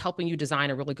doing is helping you design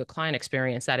a really good client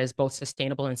experience that is both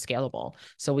sustainable and scalable.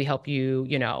 So we help you,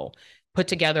 put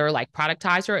together, like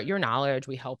productize your knowledge.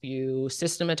 We help you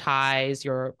systematize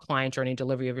your client journey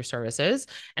delivery of your services.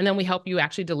 And then we help you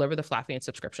actually deliver the flat fee and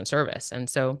subscription service. And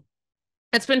so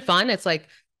it's been fun. It's like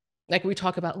we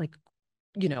talk about, like,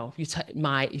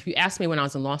 if you asked me when I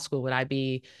was in law school, would I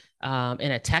be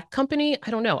in a tech company?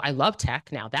 I don't know. I love tech.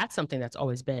 Now that's something that's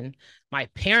always been my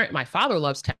father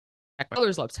loves tech. My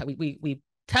brothers love tech. We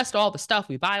test all the stuff,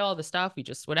 we buy all the stuff, we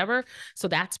just whatever. So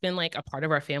that's been like a part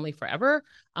of our family forever.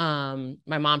 My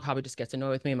mom probably just gets annoyed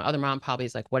with me. My other mom probably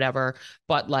is like, whatever.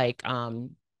 But like,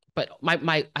 but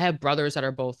I have brothers that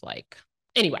are both like,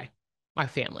 anyway, my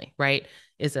family, right,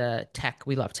 is a tech.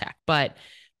 We love tech, but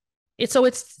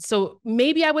so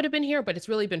maybe I would have been here, but it's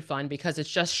really been fun because it's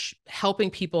just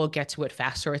helping people get to it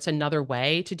faster. It's another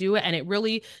way to do it. And it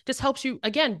really just helps you,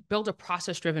 again, build a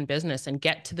process-driven business and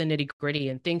get to the nitty-gritty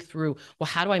and think through, well,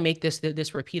 how do I make this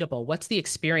repeatable? What's the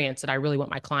experience that I really want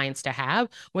my clients to have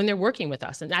when they're working with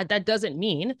us? And that doesn't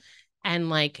mean, and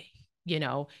like,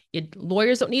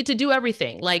 lawyers don't need to do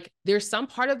everything. Like there's some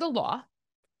part of the law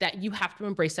that you have to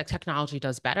embrace that technology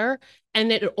does better,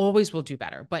 and that it always will do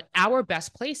better. But our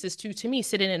best place is to me,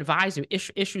 sit in an advisor,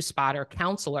 issue spotter,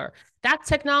 counselor. That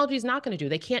technology is not going to do.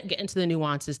 They can't get into the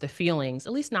nuances, the feelings,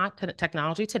 at least not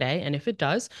technology today. And if it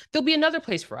does, there'll be another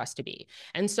place for us to be.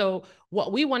 And so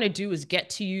what we want to do is get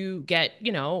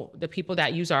the people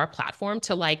that use our platform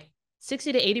to like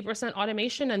 60 to 80%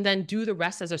 automation, and then do the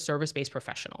rest as a service-based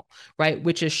professional, right?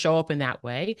 Which is show up in that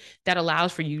way that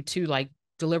allows for you to like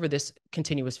deliver this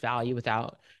continuous value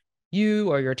without you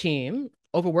or your team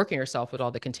overworking yourself with all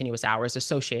the continuous hours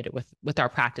associated with our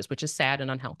practice, which is sad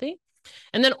and unhealthy.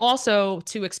 And then also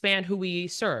to expand who we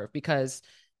serve, because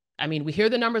I mean, we hear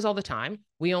the numbers all the time.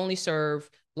 We only serve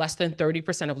less than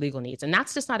 30% of legal needs. And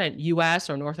that's just not a US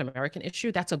or North American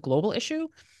issue. That's a global issue.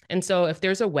 And so if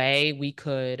there's a way we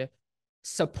could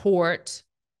support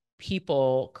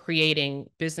people creating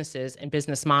businesses and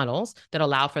business models that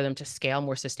allow for them to scale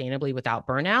more sustainably without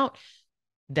burnout,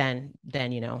 then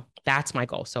that's my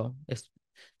goal. So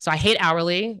I hate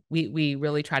hourly. We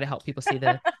really try to help people see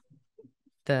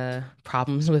the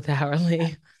problems with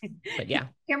hourly. But yeah,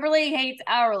 Kimberly hates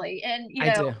hourly, and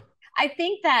I do. I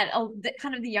think that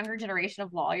kind of the younger generation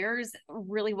of lawyers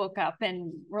really woke up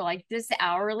and were like, this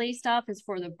hourly stuff is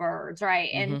for the birds, right?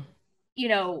 Mm-hmm. And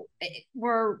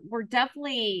we're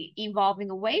definitely evolving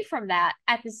away from that.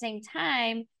 At the same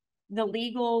time, the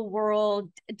legal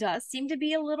world does seem to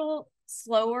be a little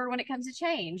slower when it comes to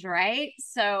change, right?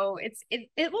 So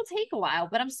it will take a while,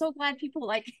 but I'm so glad people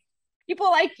like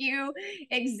you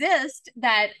exist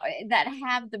that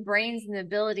have the brains and the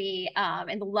ability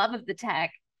and the love of the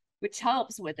tech, which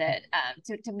helps with it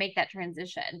to make that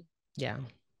transition. Yeah,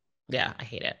 I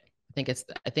hate it.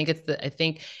 I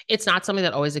think it's not something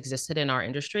that always existed in our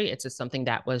industry. It's just something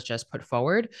that was just put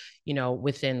forward,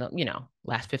 within the,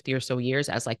 last 50 or so years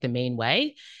as like the main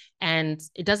way. And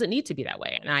it doesn't need to be that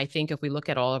way. And I think if we look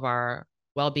at all of our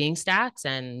well-being stats,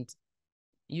 and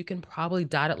you can probably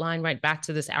dotted line right back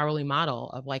to this hourly model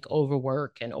of like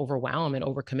overwork and overwhelm and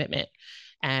overcommitment.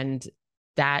 And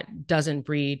that doesn't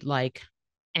breed like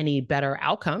any better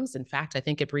outcomes. In fact, I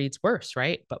think it breeds worse,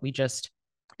 right? But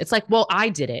it's like, well, I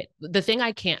did it. The thing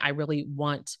I really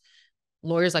want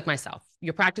lawyers like myself,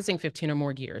 you're practicing 15 or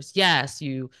more years. Yes,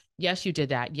 you did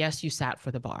that. Yes, you sat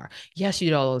for the bar. Yes, you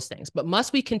did all those things. But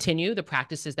must we continue the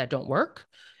practices that don't work?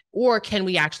 Or can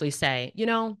we actually say,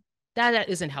 that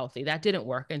isn't healthy. That didn't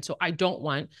work. And so I don't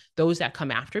want those that come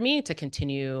after me to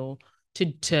continue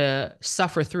to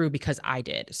suffer through because I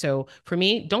did. So for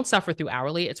me, don't suffer through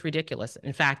hourly. It's ridiculous.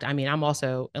 In fact, I mean, I'm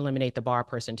also eliminate the bar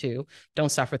person too.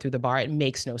 Don't suffer through the bar. It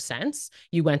makes no sense.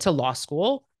 You went to law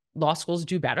school. Law schools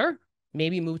do better.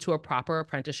 Maybe move to a proper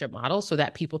apprenticeship model so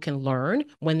that people can learn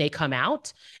when they come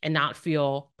out and not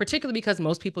feel, particularly because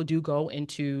most people do go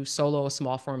into solo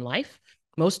small firm life.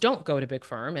 Most don't go to big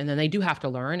firm, and then they do have to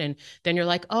learn. And then you're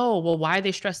like, oh, well, why are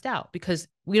they stressed out? Because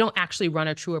we don't actually run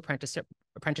a true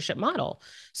apprenticeship model.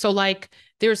 So like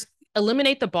there's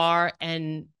eliminate the bar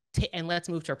and let's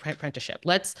move to apprenticeship.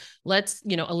 Let's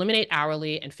eliminate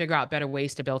hourly and figure out better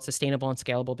ways to build sustainable and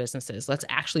scalable businesses. Let's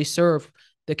actually serve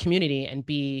the community and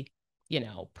be,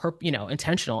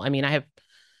 intentional. I mean,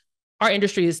 our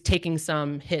industry is taking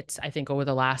some hits, I think, over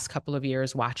the last couple of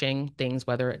years, watching things,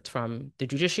 whether it's from the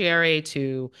judiciary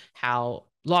to how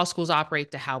law schools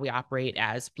operate to how we operate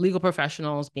as legal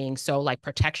professionals, being so like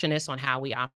protectionist on how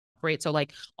we operate. So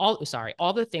like all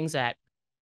the things that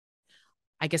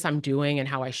I guess I'm doing and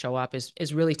how I show up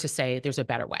is really to say there's a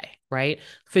better way, right?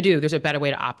 Fidu, there's a better way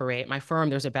to operate. My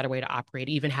firm, there's a better way to operate.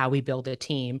 Even how we build a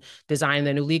team, design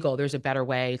the new legal, there's a better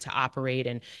way to operate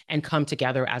and come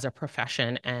together as a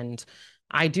profession. And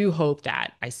I do hope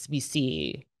that I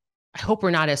hope we're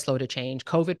not as slow to change.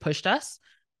 COVID pushed us,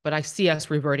 but I see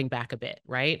us reverting back a bit,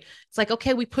 right? It's like,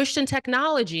 okay, we pushed in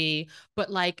technology,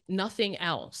 but like nothing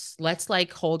else. Let's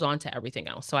like hold on to everything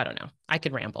else. So I don't know. I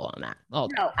could ramble on that all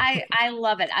day. No, I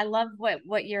love it. I love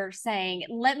what you're saying.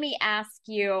 Let me ask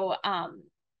you, and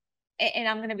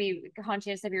I'm going to be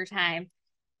conscious of your time.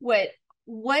 What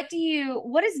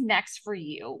is next for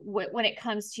you when it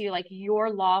comes to like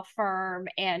your law firm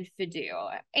and Fidu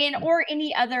or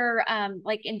any other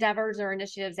like endeavors or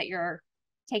initiatives that you're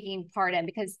taking part in?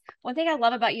 Because one thing I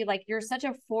love about you, like you're such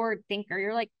a forward thinker.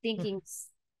 You're like thinking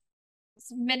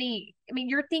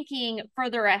you're thinking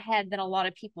further ahead than a lot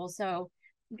of people. So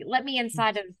let me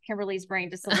inside of Kimberly's brain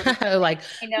just a little bit. Like,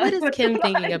 what is Kim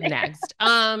thinking of next?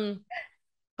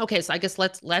 Okay, so I guess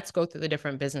let's go through the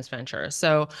different business ventures.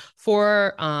 So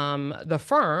for the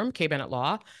firm, K. Bennett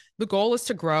Law, the goal is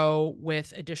to grow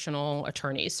with additional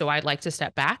attorneys. So I'd like to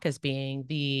step back as being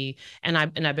and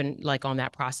I've been like on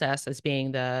that process as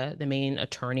being the main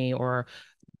attorney or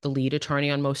the lead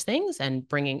attorney on most things and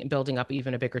building up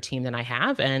even a bigger team than I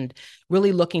have and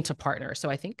really looking to partner. So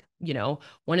I think,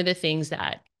 one of the things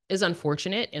that is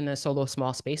unfortunate in the solo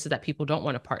small space is that people don't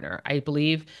want to partner. I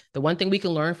believe the one thing we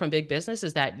can learn from big business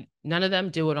is that none of them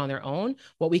do it on their own.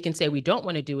 What we can say we don't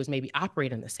want to do is maybe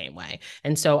operate in the same way.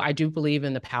 And so I do believe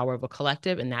in the power of a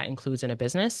collective, and that includes in a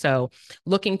business. So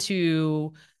looking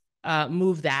to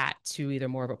move that to either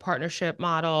more of a partnership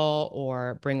model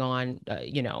or bring on,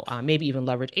 maybe even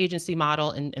leverage agency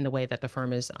model in the way that the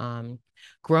firm is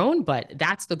grown. But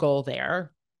that's the goal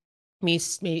there. Me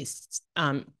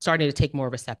starting to take more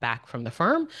of a step back from the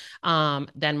firm.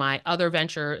 Then my other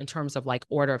venture in terms of like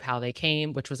order of how they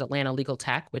came, which was Atlanta Legal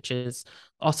Tech, which is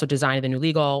also designing the new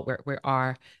legal. We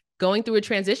are going through a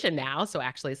transition now. So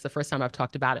actually it's the first time I've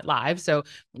talked about it live. So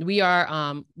we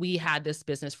had this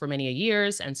business for many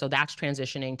years. And so that's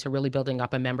transitioning to really building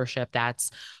up a membership that's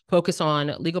focused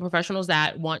on legal professionals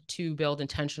that want to build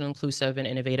intentional, inclusive, and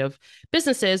innovative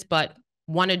businesses, but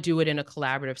want to do it in a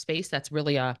collaborative space that's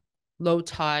really a low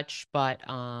touch, but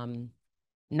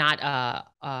not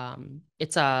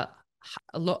it's a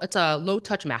low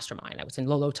touch mastermind. I would say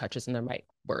low touch isn't the right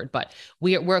word, but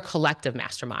we're a collective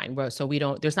mastermind.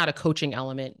 There's not a coaching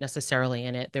element necessarily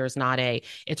in it.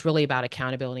 It's really about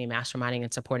accountability and masterminding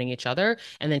and supporting each other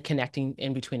and then connecting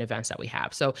in between events that we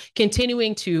have. So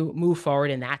continuing to move forward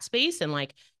in that space and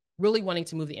like really wanting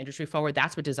to move the industry forward.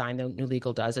 That's what Design the New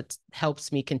Legal does. It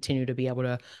helps me continue to be able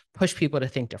to push people to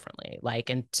think differently,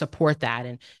 and support that.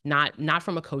 And not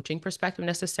from a coaching perspective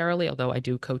necessarily, although I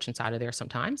do coach inside of there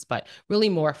sometimes, but really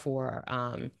more for,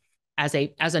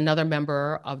 as another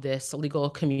member of this legal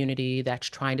community that's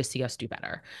trying to see us do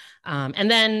better.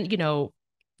 And then,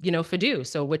 Fidu,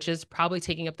 so which is probably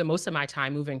taking up the most of my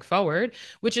time moving forward,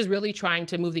 which is really trying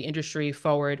to move the industry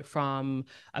forward from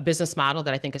a business model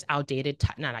that I think is outdated.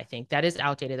 That is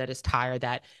outdated, that is tired,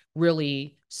 that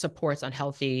really supports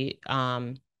unhealthy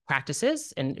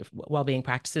practices and well-being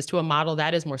practices to a model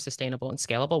that is more sustainable and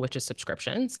scalable, which is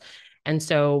subscriptions. And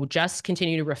so just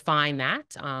continue to refine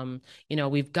that.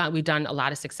 We've done a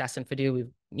lot of success in Fidu.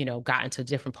 gotten to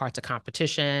different parts of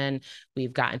competition.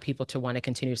 We've gotten people to want to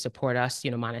continue to support us,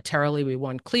 monetarily. We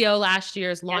won Clio last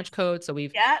year's launch code. So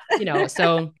we've,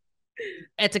 so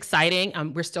it's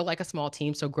exciting. We're still like a small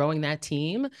team. So growing that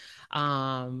team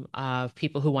of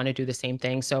people who want to do the same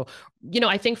thing. So,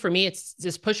 I think for me, it's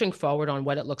just pushing forward on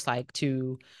what it looks like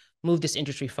to move this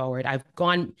industry forward. I've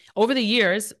gone over the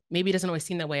years, maybe it doesn't always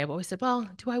seem that way. I've always said, well,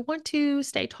 do I want to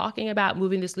stay talking about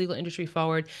moving this legal industry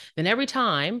forward? Then every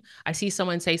time I see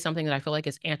someone say something that I feel like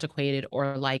is antiquated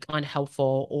or like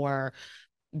unhelpful or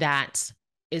that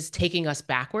is taking us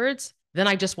backwards, then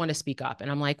I just want to speak up.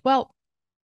 And I'm like, well,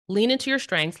 lean into your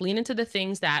strengths, lean into the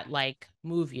things that like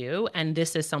move you. And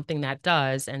this is something that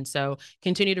does. And so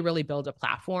continue to really build a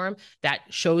platform that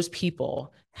shows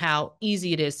people how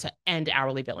easy it is to end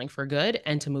hourly billing for good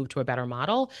and to move to a better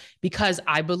model, because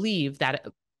I believe that it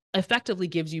effectively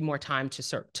gives you more time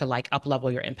to like up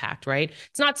level your impact, right?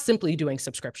 It's not simply doing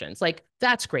subscriptions. Like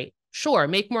that's great. Sure,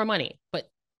 make more money. But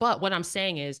what I'm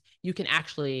saying is you can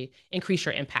actually increase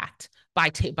your impact by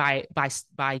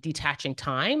detaching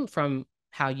time from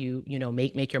how you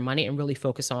make your money and really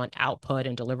focus on output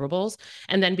and deliverables,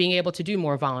 and then being able to do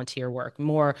more volunteer work,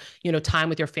 more time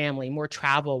with your family, more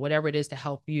travel, whatever it is to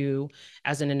help you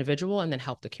as an individual and then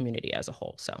help the community as a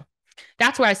whole. So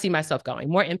that's where I see myself going.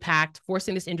 More impact,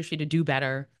 forcing this industry to do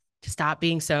better, to stop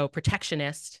being so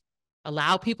protectionist,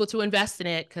 allow people to invest in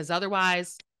it, because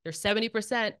otherwise there's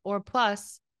 70% or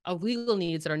plus of legal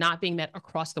needs that are not being met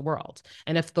across the world.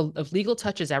 And if legal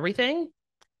touches everything,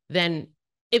 then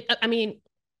in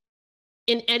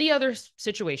any other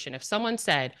situation, if someone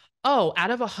said, oh,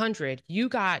 out of 100, you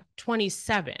got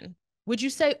 27, would you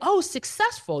say, oh,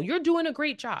 successful, you're doing a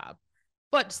great job?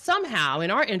 But somehow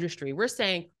in our industry, we're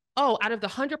saying, oh, out of the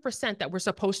 100% that we're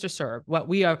supposed to serve, what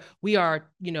we are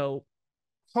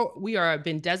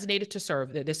been designated to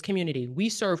serve this community, we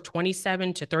serve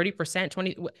 27 to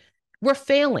 30%, we're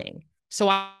failing. So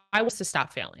I want us to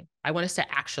stop failing. I want us to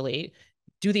actually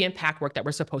do the impact work that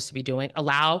we're supposed to be doing,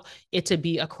 allow it to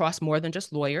be across more than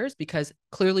just lawyers, because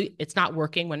clearly it's not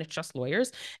working when it's just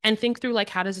lawyers, and think through like,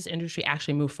 how does this industry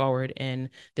actually move forward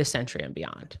in this century and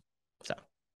beyond? So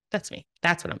that's me.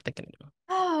 That's what I'm thinking of doing.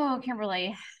 Oh,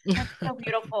 Kimberly, that's so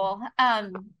beautiful. I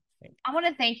want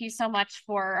to thank you so much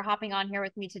for hopping on here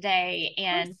with me today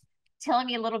and telling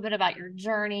me a little bit about your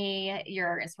journey,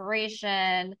 your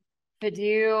inspiration,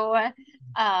 Badoo,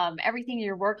 everything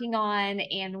you're working on,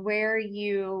 and where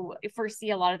you foresee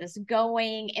a lot of this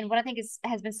going. And what I think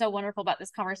has been so wonderful about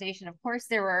this conversation, of course,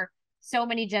 there were so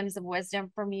many gems of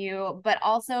wisdom from you, but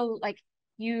also like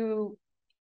you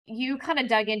kind of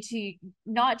dug into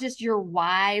not just your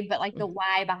why, but like the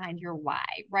why behind your why,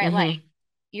 right? Mm-hmm. Like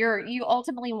you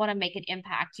ultimately want to make an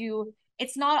impact.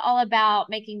 It's not all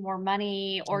about making more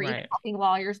money or even helping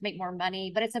lawyers make more money,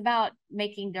 but it's about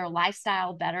making their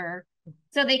lifestyle better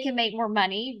so they can make more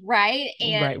money, right?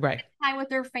 And spend time with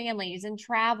their families and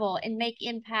travel and make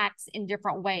impacts in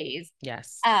different ways.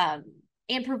 Yes. And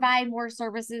provide more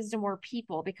services to more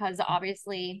people, because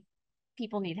obviously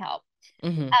people need help.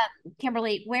 Mm-hmm.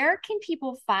 Kimberly, where can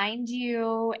people find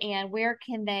you, and where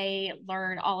can they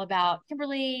learn all about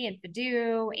Kimberly and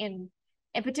Badoo and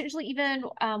potentially even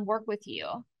work with you?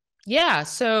 Yeah.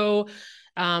 So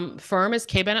firm is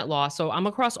K Bennett Law. So I'm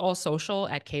across all social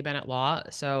at K Bennett Law.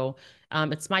 So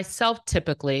it's myself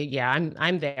typically. Yeah,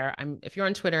 I'm there. If you're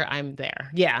on Twitter, I'm there.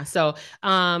 Yeah. So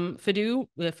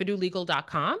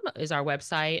FadooLegal.com is our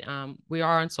website. We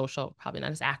are on social, probably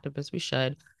not as active as we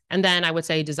should. And then I would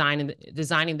say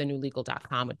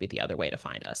designingthenewlegal.com would be the other way to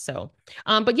find us. So,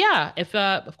 but yeah, if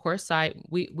of course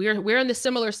we're in the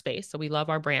similar space, so we love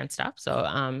our brand stuff.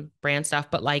 So brand stuff,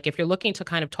 but like if you're looking to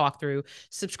kind of talk through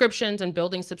subscriptions and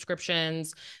building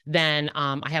subscriptions, then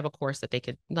I have a course that they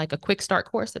could, like a quick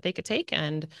start course that they could take,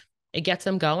 and it gets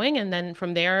them going. And then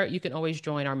from there, you can always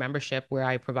join our membership where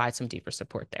I provide some deeper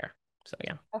support there. So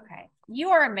yeah. Okay, you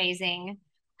are amazing.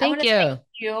 Thank you. Thank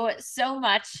you so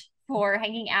much for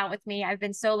hanging out with me. I've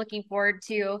been so looking forward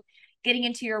to getting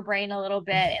into your brain a little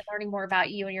bit and learning more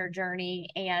about you and your journey.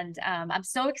 And I'm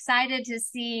so excited to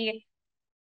see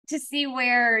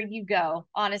where you go.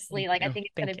 Honestly, I think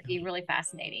it's going to be really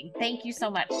fascinating. Thank you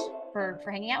so much for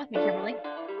hanging out with me, Kimberly.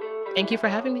 Thank you for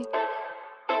having me.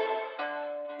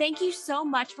 Thank you so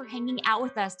much for hanging out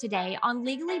with us today on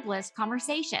Legally Bliss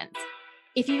Conversations.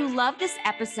 If you love this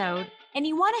episode and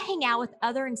you want to hang out with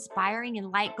other inspiring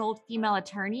and light gold female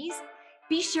attorneys,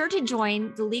 be sure to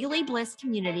join the Legally Bliss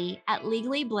community at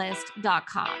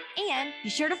legallyblissed.com. And be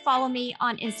sure to follow me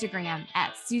on Instagram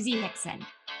at Susie Hickson.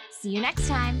 See you next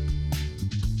time.